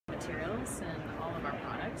glass in all of our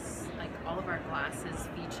products. Like all of our glasses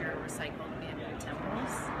feature recycled bamboo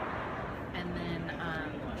temples,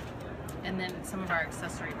 and then some of our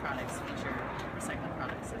accessory products feature recycled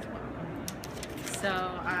products as well.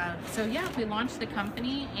 So yeah, we launched the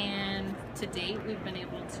company, and to date we've been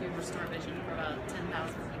able to restore vision for about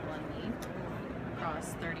 10,000 people in need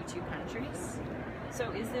across 32 countries.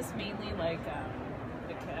 So is this mainly like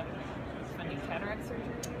funding cataract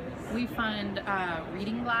surgery? We fund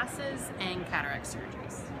reading glasses and cataract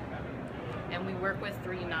surgeries, and we work with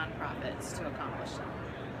 3 nonprofits to accomplish them,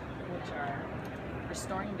 which are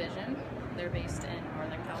Restoring Vision. They're based in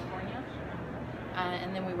Northern California.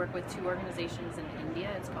 And then we work with 2 organizations in India.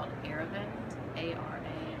 It's called Aravind,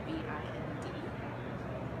 A-R-A-V-I-N-D,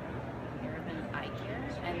 Aravind Eye Care,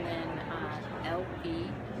 and then LP,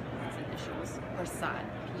 its initials, Prasad,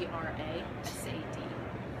 P-R-A-S-A-D,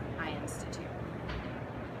 Eye Institute.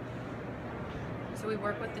 So we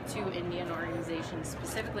work with the 2 Indian organizations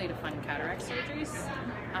specifically to fund cataract surgeries,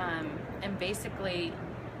 and basically,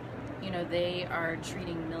 you know, they are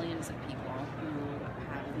treating millions of people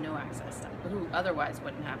no access to, who otherwise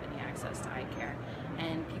wouldn't have any access to eye care,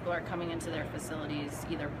 and people are coming into their facilities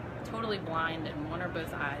either totally blind in one or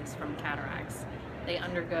both eyes from cataracts. They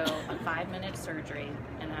undergo a 5-minute surgery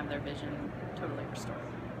and have their vision totally restored.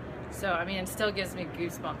 So I mean, it still gives me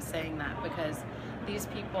goosebumps saying that, because these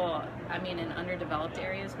people, I mean, in underdeveloped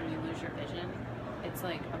areas, when you lose your vision, it's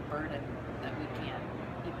like a burden that we can't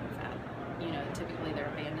even fathom. You know, typically they're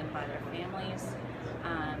abandoned by their families.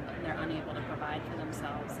 They're unable to provide for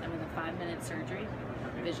themselves, and with a 5-minute surgery,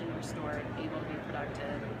 vision restored, able to be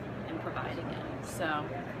productive, and provide again. So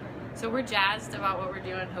we're jazzed about what we're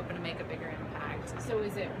doing, hoping to make a bigger impact. So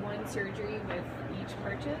is it one surgery with each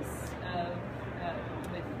purchase of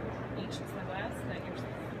with each sunglass that you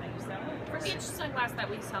sell? For each sunglass that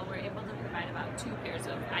we sell, we're able to provide about 2 pairs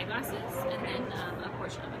of eyeglasses, and then a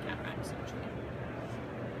portion of it